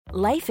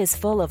Life is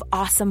full of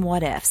awesome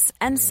what-ifs,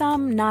 and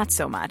some not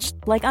so much,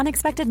 like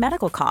unexpected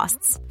medical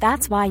costs.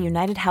 That's why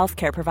United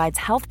Healthcare provides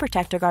Health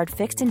Protector Guard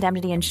fixed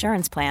indemnity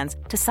insurance plans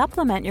to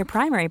supplement your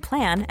primary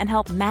plan and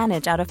help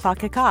manage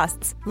out-of-pocket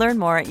costs. Learn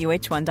more at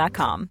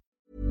uh1.com.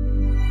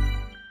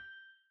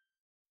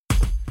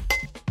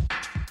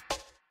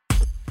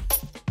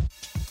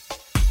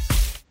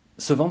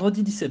 Ce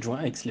vendredi 17 juin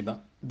à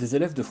Aix-les-Bains, des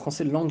élèves de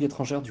français langue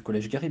étrangère du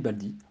collège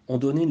Garibaldi ont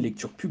donné une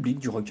lecture publique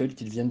du recueil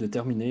qu'ils viennent de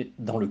terminer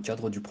dans le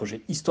cadre du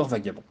projet Histoire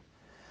Vagabond.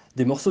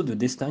 Des morceaux de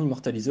destin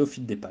immortalisés au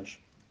fil des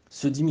pages.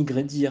 Ceux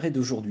d'immigrés d'hier et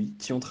d'aujourd'hui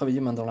qui ont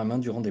travaillé main dans la main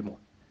durant des mois.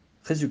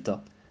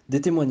 Résultat, des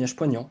témoignages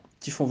poignants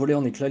qui font voler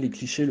en éclats les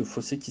clichés et le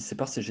fossé qui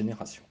sépare ces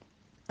générations.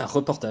 Un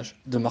reportage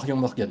de Marion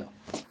Morgana.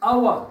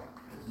 Awa,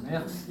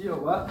 merci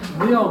Awa,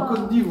 né en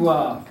Côte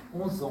d'Ivoire,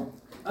 11 ans,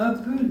 un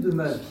peu de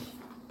ma vie.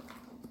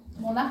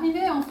 Mon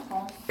arrivée en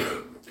France.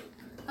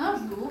 Un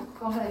jour,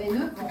 quand j'avais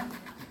 9 ans,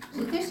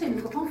 j'étais chez le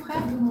grand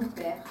frère de mon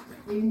père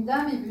et une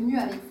dame est venue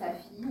avec sa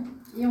fille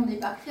et on est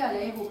parti à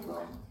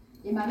l'aéroport.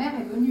 Et ma mère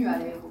est venue à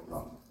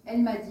l'aéroport.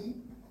 Elle m'a dit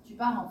 « Tu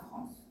pars en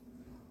France ».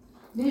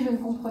 Mais je ne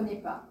comprenais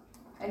pas.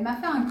 Elle m'a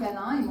fait un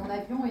câlin et mon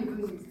avion est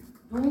venu.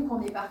 Donc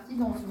on est parti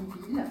dans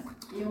une ville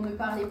et on ne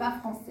parlait pas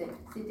français.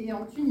 C'était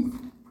en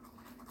Tunisie.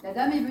 La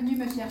dame est venue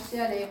me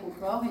chercher à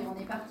l'aéroport et on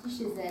est parti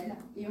chez elle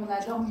et on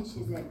a dormi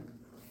chez elle.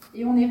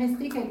 Et on est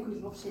resté quelques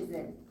jours chez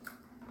elle.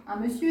 Un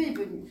monsieur est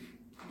venu.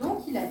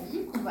 Donc il a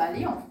dit qu'on va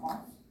aller en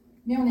France.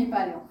 Mais on n'est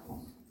pas allé en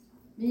France.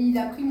 Mais il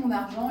a pris mon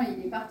argent et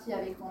il est parti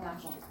avec mon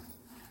argent.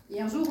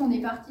 Et un jour, on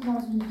est parti dans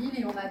une ville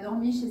et on a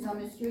dormi chez un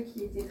monsieur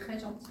qui était très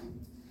gentil.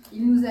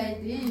 Il nous a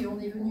aidés et on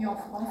est venu en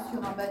France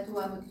sur un bateau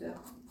à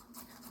moteur.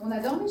 On a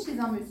dormi chez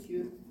un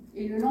monsieur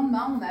et le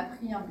lendemain, on a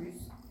pris un bus.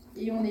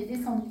 Et on est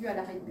descendu à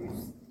l'arrêt de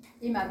bus.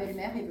 Et ma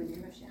belle-mère est venue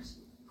me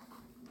chercher.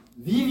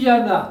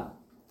 Viviana,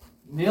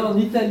 née en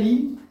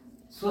Italie,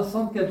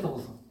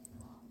 74 ans.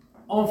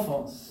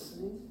 Enfance.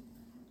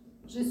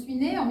 Je suis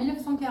née en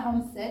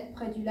 1947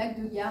 près du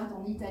lac de Garde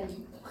en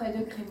Italie, près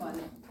de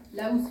Crémone,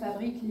 là où se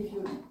fabriquent les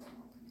violons.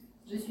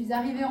 Je suis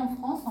arrivée en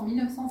France en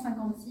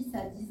 1956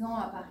 à 10 ans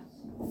à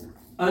Paris.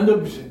 Un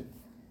objet.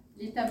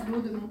 Les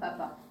tableaux de mon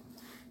papa.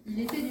 Il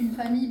était d'une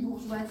famille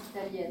bourgeoise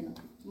italienne.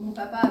 Mon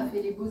papa a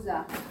fait les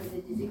beaux-arts, il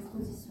faisait des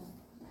expositions.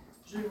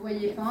 Je le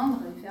voyais peindre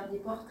et faire des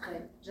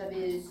portraits.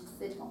 J'avais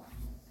 6-7 ans.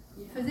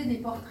 Il faisait des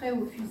portraits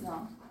au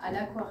fusain, à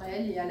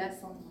l'aquarelle et à la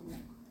sanguine.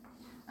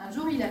 Un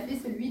jour, il a fait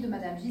celui de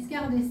Madame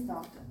Giscard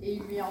d'Estaing et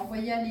il lui a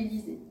envoyé à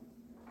l'Élysée.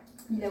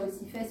 Il a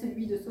aussi fait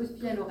celui de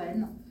Sophia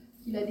Loren,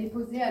 qu'il a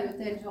déposé à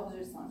l'hôtel Georges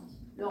V,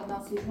 lors d'un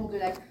séjour de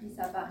l'actrice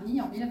à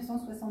Paris en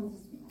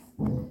 1978.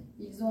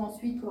 Ils ont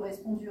ensuite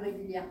correspondu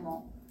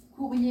régulièrement,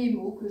 courrier et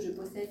mots que je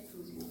possède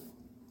toujours.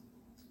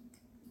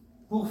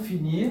 Pour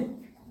finir,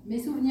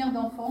 mes souvenirs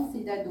d'enfance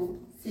et d'ado,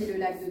 c'est le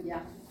lac de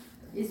Garde.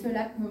 Et ce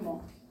lac me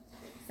manque.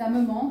 Ça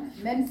me manque,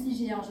 même si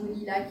j'ai un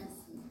joli lac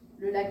ici.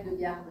 Le lac de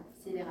Garde,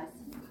 c'est les racines.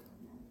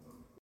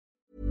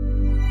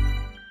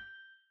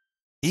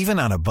 Even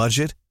on a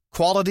budget,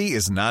 quality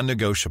is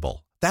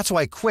non-negotiable. That's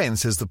why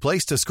Quince is the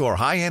place to score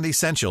high-end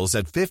essentials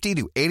at 50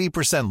 to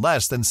 80%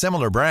 less than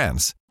similar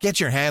brands. Get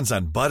your hands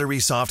on buttery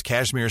soft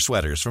cashmere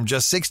sweaters from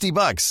just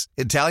 $60,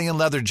 Italian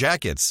leather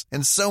jackets,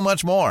 and so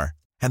much more.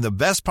 And the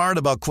best part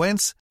about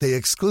Quince, they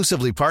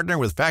exclusively partner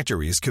with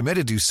factories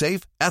committed to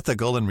safe,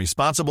 ethical, and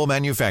responsible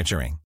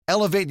manufacturing.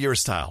 Elevate your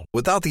style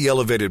without the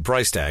elevated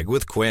price tag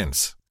with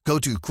Quince. Go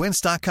to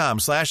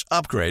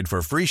quince.com/upgrade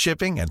for free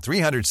shipping and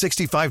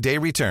 365-day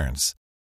returns.